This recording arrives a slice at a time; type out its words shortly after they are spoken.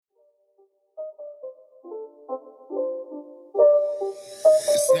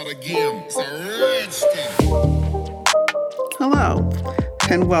not a game, it's a rich thing. Hello,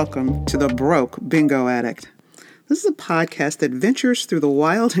 and welcome to The Broke Bingo Addict. This is a podcast that ventures through the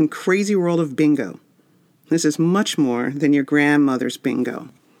wild and crazy world of bingo. This is much more than your grandmother's bingo.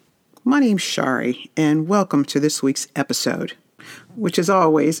 My name's Shari, and welcome to this week's episode, which as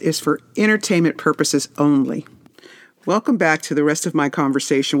always is for entertainment purposes only. Welcome back to the rest of my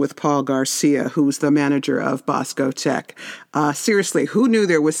conversation with Paul Garcia, who's the manager of Bosco Tech. Seriously, who knew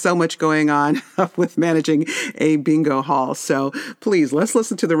there was so much going on with managing a bingo hall? So please, let's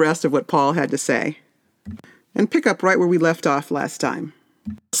listen to the rest of what Paul had to say and pick up right where we left off last time.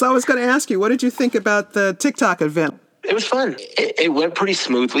 So I was going to ask you, what did you think about the TikTok event? It was fun. It went pretty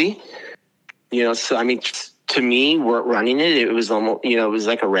smoothly. To me, we're running it. It was almost, it was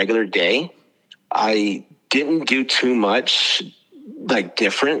like a regular day. I didn't do too much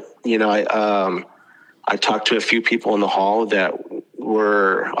different. I talked to a few people in the hall that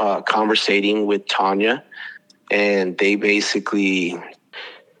were conversating with Tanya, and they basically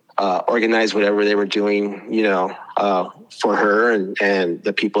organized whatever they were doing, for her and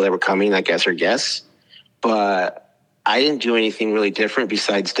the people that were coming, I guess, her guests. But I didn't do anything really different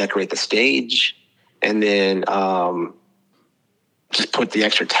besides decorate the stage and then just put the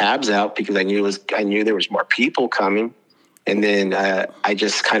extra tabs out because I knew there was more people coming. And then I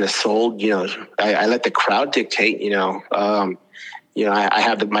just kind of sold, I let the crowd dictate, I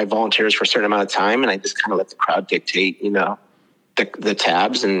have my volunteers for a certain amount of time, and I just kind of let the crowd dictate, the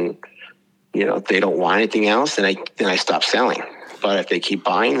tabs, and, if they don't want anything else, then I stop selling. But if they keep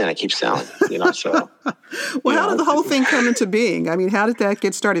buying, then I keep selling, so. Well, how did the whole thing come into being? I mean, how did that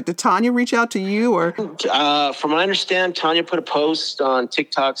get started? Did Tanya reach out to you or? From what I understand, Tanya put a post on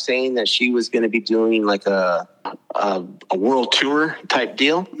TikTok saying that she was going to be doing like a world tour type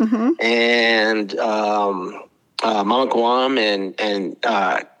deal. Mm-hmm. And Mama Guam and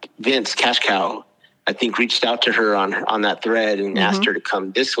Vince Cash Cow, I think, reached out to her on that thread and mm-hmm. asked her to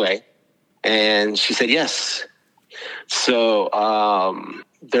come this way. And she said yes. So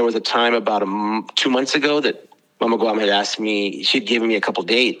there was a time about 2 months ago that Mama Guam had asked me, she'd given me a couple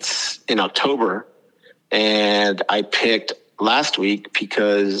dates in October, and I picked last week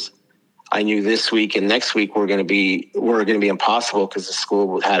because I knew this week and next week were going to be impossible because the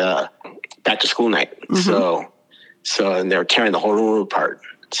school had a back to school night. Mm-hmm. So and they were tearing the whole room apart.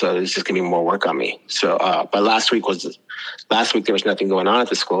 So there's just going to be more work on me. So, but last week there was nothing going on at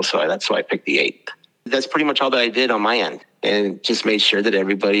the school, so that's why I picked the 8th. That's pretty much all that I did on my end, and just made sure that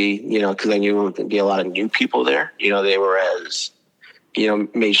everybody, because I knew there would be a lot of new people there. They were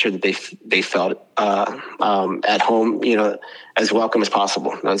made sure that they felt at home, as welcome as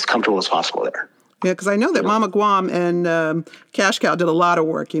possible, as comfortable as possible there. Yeah, because I know that Mama Guam and Cash Cow did a lot of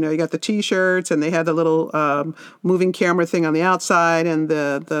work. You got the T-shirts, and they had the little moving camera thing on the outside and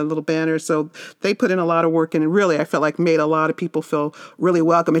the little banners. So they put in a lot of work, and it really, I felt like, made a lot of people feel really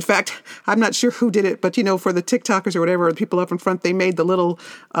welcome. In fact, I'm not sure who did it, but, for the TikTokers or whatever, the people up in front, they made the little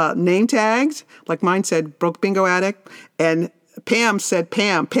name tags. Like mine said, Broke Bingo Addict, and Pam said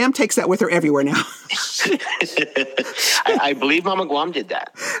Pam. Pam takes that with her everywhere now. I believe Mama Guam did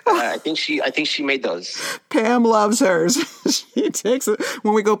that. I think she made those. Pam loves hers. She takes it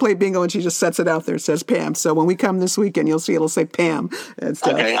when we go play bingo, and she just sets it out there. It says Pam. So when we come this weekend, you'll see it'll say Pam and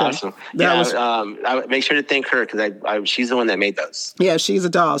stuff. Okay, awesome. I would make sure to thank her because she's the one that made those. Yeah, she's a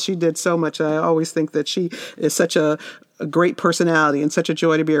doll. She did so much. I always think that she is such a great personality and such a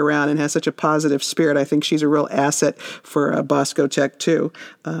joy to be around, and has such a positive spirit. I think she's a real asset for Bosco Tech too.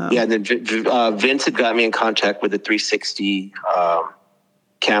 And then Vince had got me in contact with the 360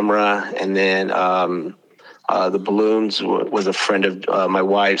 camera, and then the balloons was a friend of my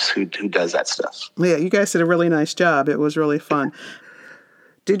wife's who does that stuff. Yeah, you guys did a really nice job. It was really fun.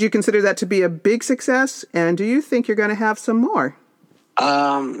 Did you consider that to be a big success? And do you think you're going to have some more?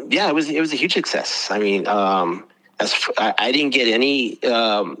 Yeah, it was a huge success. I mean, I didn't get any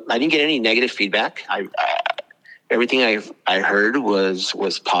negative feedback. Everything I heard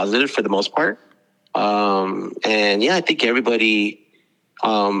was positive for the most part. And yeah, I think everybody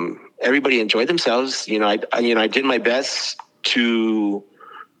enjoyed themselves. I did my best to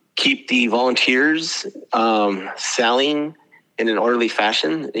keep the volunteers selling in an orderly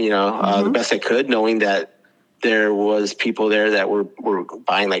fashion. Mm-hmm. The best I could, knowing that there was people there that were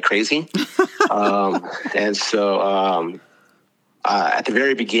buying like crazy. And so at the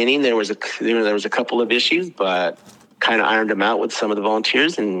very beginning, there was a couple of issues, but kind of ironed them out with some of the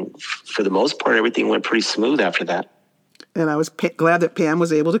volunteers. And for the most part, everything went pretty smooth after that. And I was glad that Pam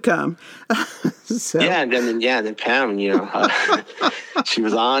was able to come. So. Yeah, and then Pam, she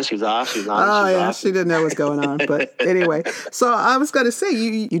was on, she was off, she was on, Oh, she was yeah, off. she didn't know what's going on. But anyway, so I was going to say,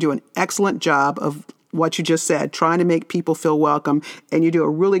 you do an excellent job of what you just said, trying to make people feel welcome. And you do a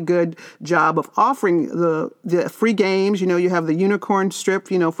really good job of offering the free games. You have the unicorn strip,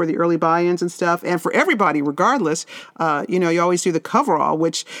 for the early buy-ins and stuff. And for everybody, regardless, you always do the coverall,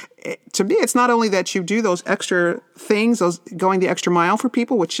 which to me, it's not only that you do those extra things, those going the extra mile for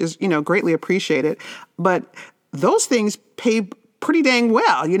people, which is, greatly appreciated, but those things pay pretty dang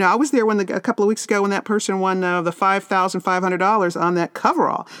well. I was there a couple of weeks ago when that person won the $5,500 on that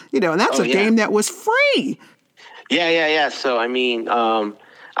coverall, and that's game that was free. Yeah. So, I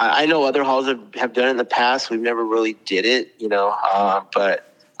know other halls have done it in the past. We've never really did it,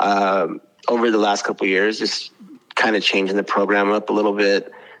 but over the last couple of years, just kind of changing the program up a little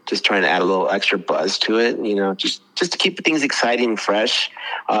bit, just trying to add a little extra buzz to it, just to keep things exciting and fresh.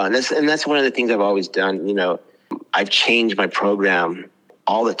 And that's one of the things I've always done, I've changed my program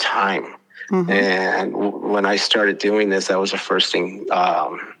all the time. Mm-hmm. And when I started doing this, that was the first thing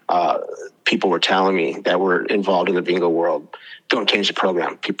people were telling me that were involved in the bingo world. Don't change the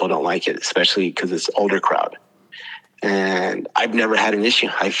program. People don't like it, especially because it's older crowd. And I've never had an issue.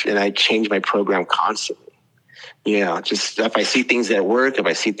 I change my program constantly. Just if I see things that work, if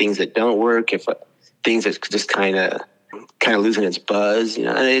I see things that don't work, if things that just kind of losing its buzz, and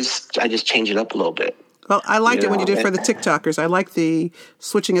I just change it up a little bit. Well, I liked it when you did for the TikTokers. I like the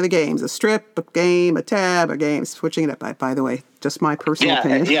switching of the games, a strip, a game, a tab, a game, switching it up. By the way, just my personal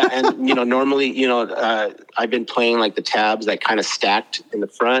opinion. Yeah, and normally, I've been playing like the tabs that kind of stacked in the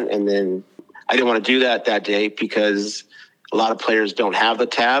front, and then I didn't want to do that day because a lot of players don't have the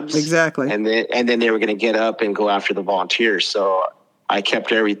tabs. Exactly. And then they were going to get up and go after the volunteers. So I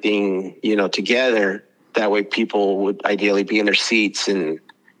kept everything, together. That way people would ideally be in their seats and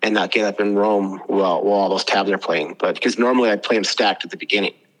not get up and roam while all those tabs are playing. But because normally I play them stacked at the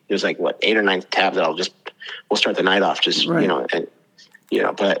beginning. There's 8 or 9 tabs that we'll start the night off right.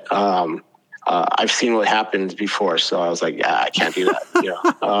 But I've seen what happens before. So I was like, yeah, I can't do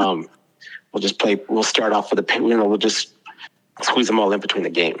that. We'll start off with we'll just squeeze them all in between the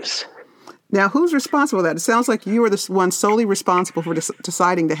games. Now, who's responsible for that? It sounds like you are the one solely responsible for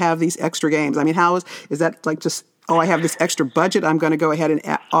deciding to have these extra games. I mean, is that just, I have this extra budget, I'm going to go ahead and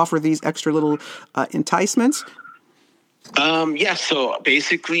offer these extra little enticements? Yeah, so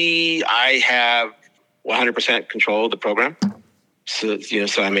basically I have 100% control of the program. So,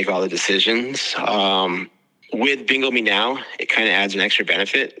 so I make all the decisions. With Bingo Me Now, it kind of adds an extra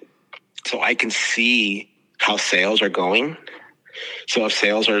benefit. So I can see how sales are going. So if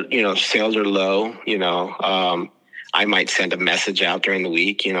sales are low, I might send a message out during the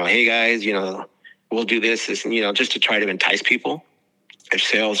week, hey guys, we'll do this, just to try to entice people. If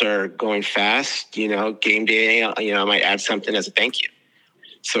sales are going fast, game day, I might add something as a thank you.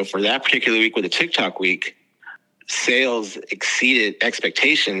 So for that particular week with the TikTok week, sales exceeded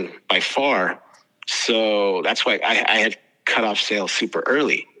expectation by far. So that's why I had cut off sales super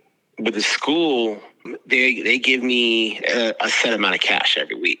early. With the school, they give me a set amount of cash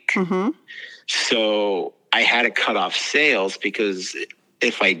every week. Mm-hmm. So I had to cut off sales because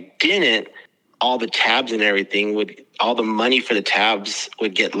if I didn't, all the tabs and everything all the money for the tabs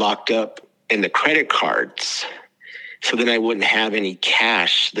would get locked up in the credit cards. So then I wouldn't have any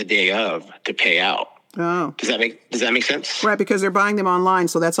cash the day of to pay out. Oh. Does that make sense? Right, because they're buying them online,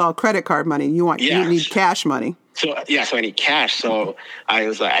 so that's all credit card money. You need cash money. So I need cash. So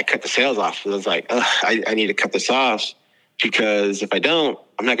I cut the sales off. I was like, I need to cut this off because if I don't,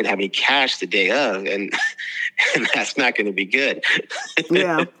 I'm not going to have any cash the day of, and that's not going to be good.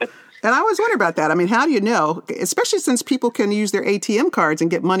 Yeah. And I always wonder about that. I mean, how do you know, especially since people can use their ATM cards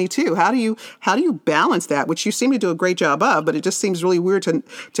and get money too? How do you balance that, which you seem to do a great job of, but it just seems really weird to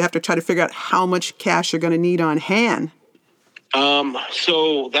have to try to figure out how much cash you're going to need on hand.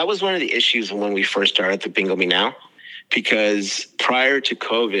 So that was one of the issues when we first started the Bingo Me Now, because prior to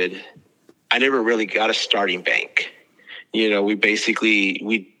COVID, I never really got a starting bank.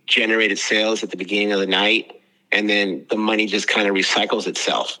 We generated sales at the beginning of the night, and then the money just kind of recycles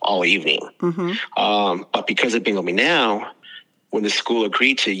itself all evening. Mm-hmm. But because of Bingo Me Now, when the school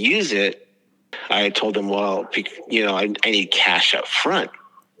agreed to use it, I told them, well, I need cash up front.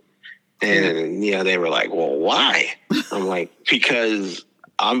 And, they were like, well, why? I'm like, because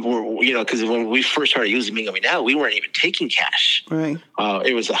because when we first started using Bingo Me Now, we weren't even taking cash. Right.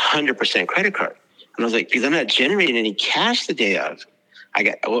 It was 100% credit card. And I was like, because I'm not generating any cash the day of. I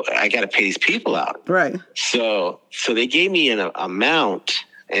got to pay these people out. Right. So they gave me an amount,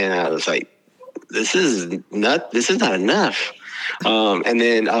 and I was like, this is not enough. And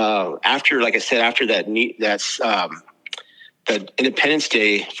then after, like I said, after that's the Independence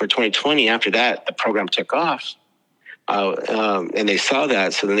Day for 2020. After that, the program took off, and they saw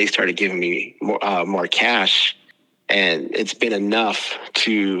that, so then they started giving me more cash, and it's been enough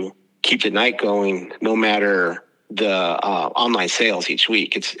to keep the night going, no matter the online sales each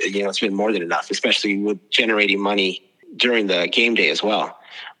week. It's been more than enough, especially with generating money during the game day as well.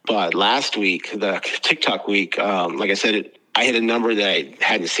 But last week, the TikTok week, like I said, I hit a number that I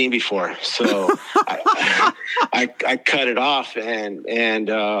hadn't seen before, so I cut it off, and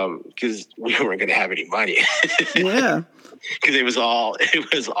because we weren't going to have any money, Yeah, because it was all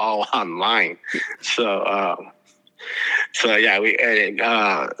online. So yeah,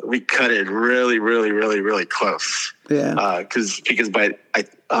 we cut it really, really, really, really close. Yeah, because by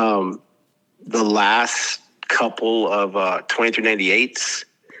the last couple of 2398s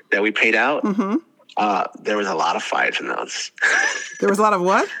that we paid out. Mm-hmm. There was a lot of fives in those. There was a lot of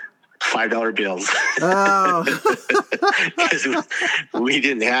what? $5 bills. Oh. Because we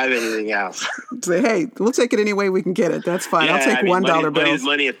didn't have anything else. Say, hey, we'll take it any way we can get it. That's fine. Yeah, I'll take $1 bills.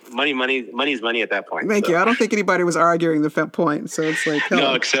 Money's money at that point. Thank you. I don't think anybody was arguing the point. So it's like,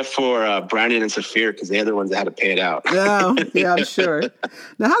 no, except for Brandon and Saphir, because they're the ones that had to pay it out. Oh, yeah, I'm sure.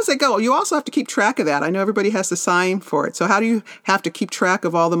 Now, how does that go? You also have to keep track of that. I know everybody has to sign for it. So how do you have to keep track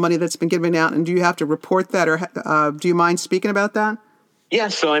of all the money that's been given out? And do you have to report that, or do you mind speaking about that? Yeah,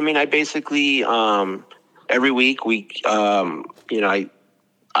 so I mean, I basically every week I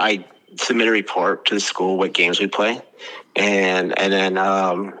submit a report to the school what games we play, and then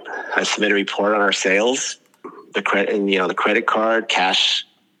I submit a report on our sales, the credit card, cash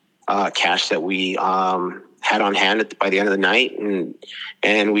that we had on hand by the end of the night,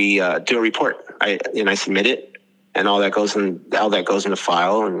 and we do a report. I submit it, and all that goes in the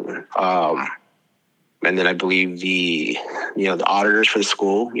file, and then I believe the auditors for the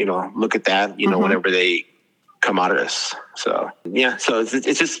school, look at that, whenever they come audit us. So, yeah, so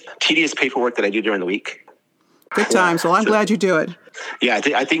it's just tedious paperwork that I do during the week. Good times. Well, I'm glad you do it. Yeah,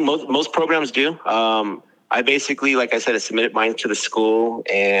 I think most programs do. I basically, like I said, I submitted mine to the school,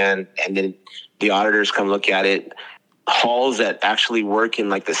 and then the auditors come look at it. Halls that actually work in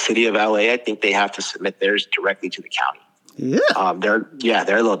like the city of LA, I think they have to submit theirs directly to the county. Yeah.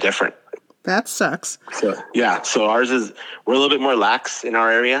 They're a little different. That sucks. So ours we're a little bit more lax in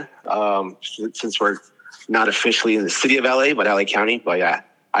our area, since we're not officially in the city of LA, but LA County. But yeah,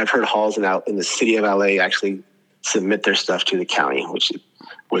 I've heard halls in the city of LA actually submit their stuff to the county, which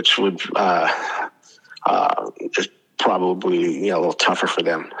would is probably a little tougher for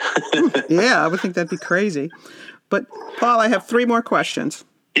them. Yeah, I would think that'd be crazy. But Paul, I have 3 more questions.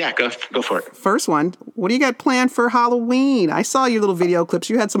 Yeah, go for it. First one, what do you got planned for Halloween? I saw your little video clips.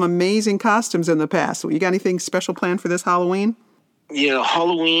 You had some amazing costumes in the past. So you got anything special planned for this Halloween?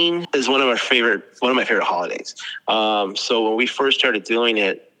 Halloween is one of my favorite holidays. So when we first started doing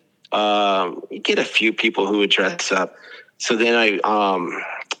it, you get a few people who would dress up. So then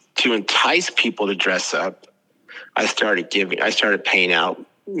to entice people to dress up, I started paying out,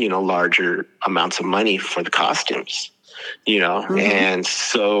 larger amounts of money for the costumes. Mm-hmm. And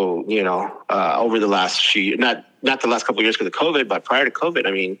so, over the last few, not the last couple of years because of COVID, but prior to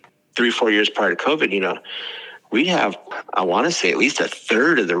COVID, 3-4 years prior to COVID, we have, I want to say at least a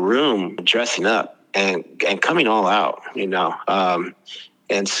third of the room dressing up and coming all out,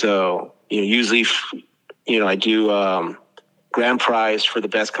 and so, usually, I do, grand prize for the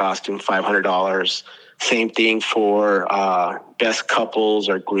best costume, $500. Same thing for best couples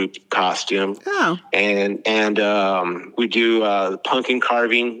or group costume. Oh. And we do pumpkin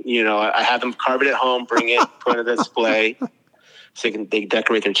carving. I have them carve it at home, bring it, put it on display, so they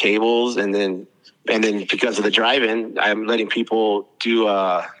decorate their tables, and then because of the drive-in, I'm letting people do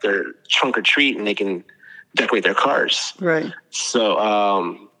their trunk or treat, and they can decorate their cars. Right. So,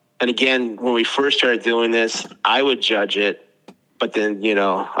 and again, when we first started doing this, I would judge it. But then,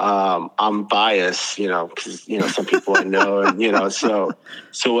 I'm biased, because, some people I know, so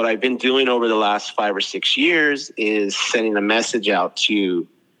what I've been doing over the last 5 or 6 years is sending a message out to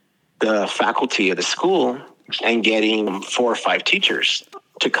the faculty of the school and getting 4 or 5 teachers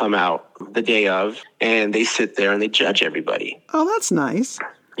to come out the day of, and they sit there and they judge everybody. Oh, that's nice.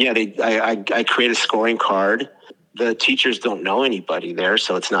 Yeah, I create a scoring card. The teachers don't know anybody there,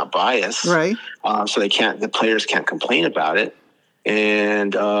 so it's not biased. Right. So the players can't complain about it.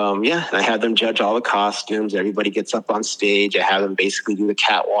 And, I have them judge all the costumes. Everybody gets up on stage. I have them basically do the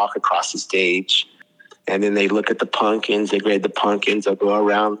catwalk across the stage. And then they look at the pumpkins. They grade the pumpkins. They'll go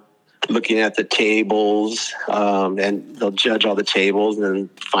around looking at the tables, and they'll judge all the tables. And then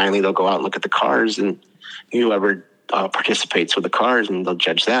finally they'll go out and look at the cars. And whoever participates with the cars, and they'll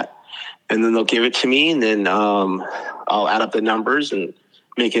judge that. And then they'll give it to me, and then I'll add up the numbers and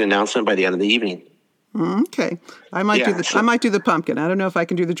make an announcement by the end of the evening. Okay. I might do the pumpkin. I don't know if I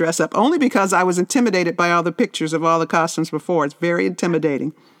can do the dress up, only because I was intimidated by all the pictures of all the costumes before. It's very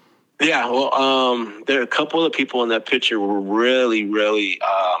intimidating. Yeah, well, there are a couple of people in that picture were really, really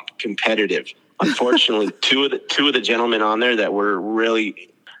competitive. Unfortunately, two of the gentlemen on there that were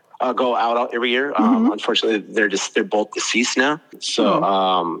really go out every year. Unfortunately, they're both deceased now.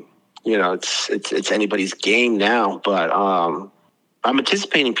 So it's anybody's game now. But I'm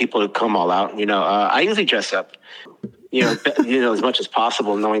anticipating people to come all out. I usually dress up, as much as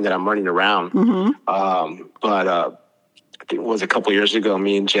possible, knowing that I'm running around. But I think it was a couple years ago,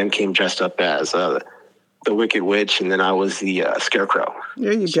 me and Jen came dressed up as the Wicked Witch, and then I was the Scarecrow.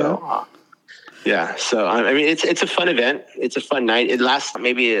 There you go. Yeah. So, I mean, it's a fun event. It's a fun night. It lasts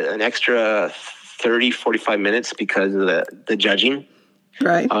maybe an extra 30, 45 minutes because of the judging.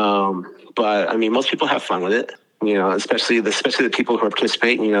 Right. But I mean, most people have fun with it. Especially the people who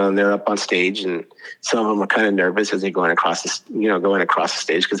participate, and they're up on stage, and some of them are kind of nervous as they're going across the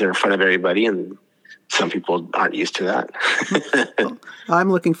stage because they're in front of everybody, and some people aren't used to that. I'm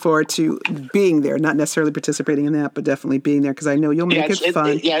looking forward to being there, not necessarily participating in that, but definitely being there because I know you'll make it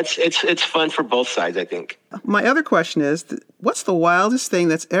fun. It's fun for both sides, I think. My other question is, what's the wildest thing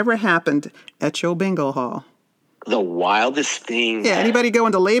that's ever happened at your bingo hall? The wildest thing. Yeah, anybody go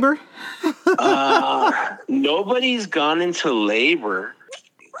into labor? Nobody's gone into labor.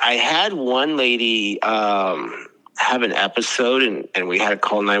 I had one lady have an episode, and we had to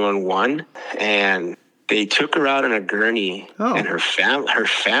call 911, and they took her out on a gurney, and her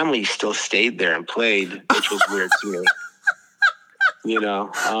family still stayed there and played, which was weird to me.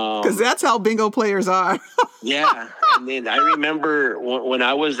 Because that's how bingo players are. Yeah. And then I remember when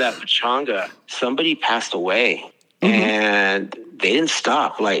I was at Pachanga, somebody passed away, and they didn't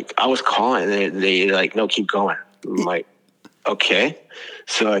stop. Like, I was calling, and they like, no, keep going. I'm like, okay.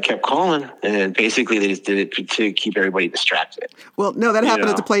 So I kept calling, and basically they just did it to keep everybody distracted. Well, no, that happened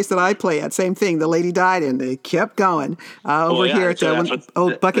at the place that I play at. Same thing. The lady died, and they kept going here at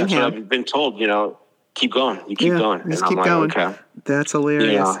old Buckingham. That's what I've been told, keep going. You keep going. Just keep going. Okay. That's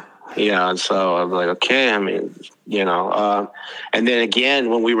hilarious. Yeah, and so I'm like, okay. I mean, and then again,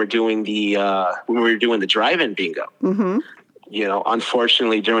 when we were doing the drive-in bingo,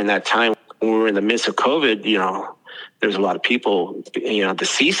 unfortunately during that time when we were in the midst of COVID, there was a lot of people,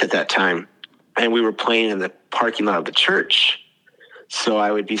 deceased at that time, and we were playing in the parking lot of the church. So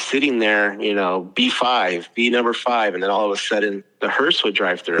I would be sitting there, B number 5, and then all of a sudden the hearse would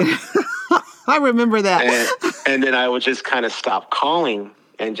drive through. I remember that. And then I would just kind of stop calling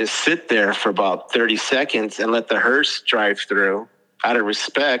and just sit there for about 30 seconds and let the hearse drive through out of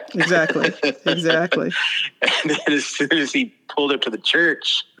respect. Exactly. And then as soon as he pulled up to the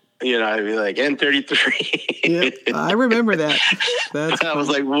church, I'd be like, N33. Yep, I remember that. I was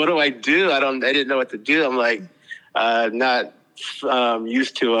like, what do? I didn't know what to do. I'm like, not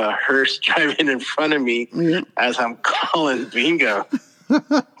used to a hearse driving in front of me as I'm calling bingo.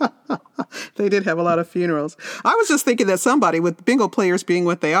 They did have a lot of funerals. I was just thinking that somebody, with bingo players being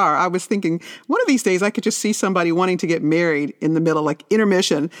what they are, I was thinking one of these days I could just see somebody wanting to get married in the middle, like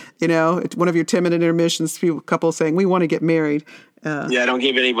intermission, it's one of your 10-minute intermissions, couple saying, we want to get married. Don't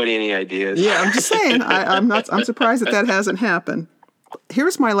give anybody any ideas. Yeah, I'm just saying, I'm surprised that hasn't happened.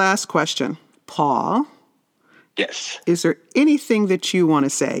 Here's my last question. Paul? Yes. Is there anything that you want to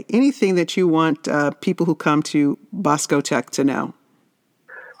say? Anything that you want people who come to Bosco Tech to know?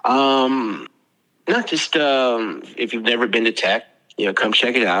 Not just if you've never been to Tech, come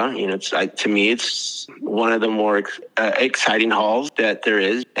check it out. To me, it's one of the more exciting halls that there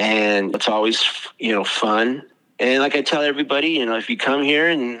is, and it's always fun. And like I tell everybody, if you come here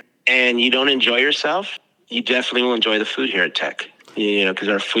and you don't enjoy yourself, you definitely will enjoy the food here at Tech. Because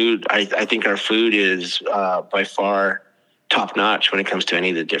our food, I think our food is by far top notch when it comes to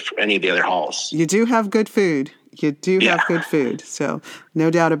any of the other halls. You do have good food. You do have good food, so no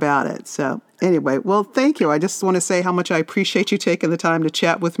doubt about it. So anyway, well, thank you. I just want to say how much I appreciate you taking the time to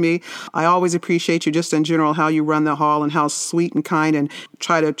chat with me. I always appreciate you just in general, how you run the hall and how sweet and kind and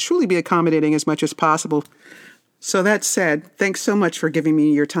try to truly be accommodating as much as possible. So that said, thanks so much for giving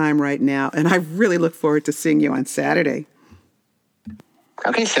me your time right now, and I really look forward to seeing you on Saturday.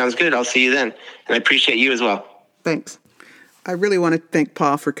 Okay, sounds good. I'll see you then, and I appreciate you as well. Thanks. I really want to thank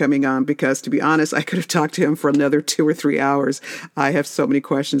Paul for coming on because, to be honest, I could have talked to him for another 2 or 3 hours. I have so many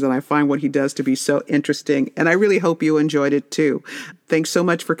questions, and I find what he does to be so interesting, and I really hope you enjoyed it too. Thanks so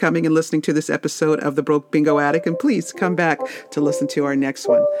much for coming and listening to this episode of The Broke Bingo Addict, and please come back to listen to our next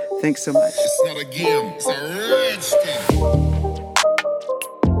one. Thanks so much. It's not a game, it's a rich thing.